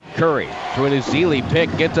Curry to an Ezeli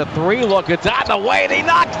pick, gets a three look, it's on the way, and he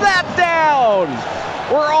knocks that down.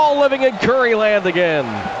 We're all living in Curry land again.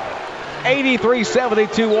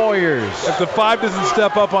 83-72 Warriors. If the 5 doesn't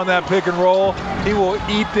step up on that pick and roll, he will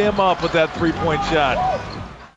eat them up with that three-point shot.